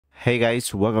Hey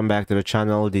guys, welcome back to the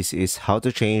channel. This is how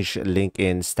to change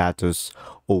LinkedIn status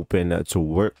open to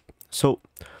work. So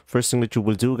first thing that you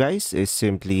will do guys is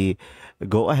simply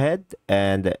go ahead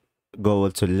and go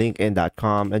to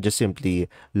linkedin.com and just simply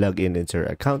log in into your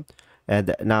account.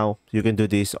 And now you can do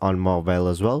this on mobile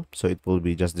as well. So it will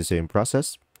be just the same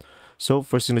process. So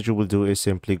first thing that you will do is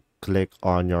simply click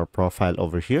on your profile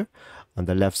over here on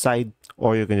the left side,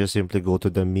 or you can just simply go to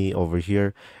the me over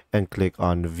here and click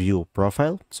on view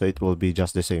profile. So it will be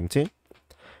just the same thing.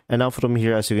 And now from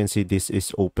here, as you can see, this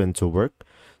is open to work.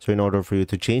 So in order for you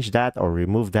to change that or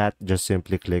remove that, just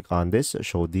simply click on this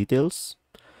show details.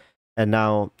 And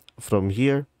now from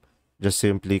here, just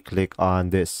simply click on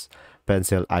this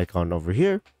pencil icon over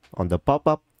here on the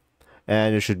pop-up,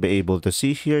 and you should be able to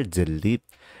see here delete.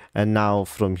 And now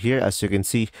from here, as you can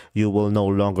see, you will no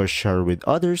longer share with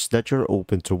others that you're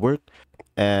open to work.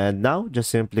 And now just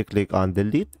simply click on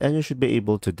delete and you should be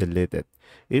able to delete it.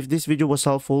 If this video was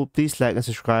helpful, please like and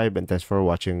subscribe, and thanks for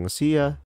watching. See ya.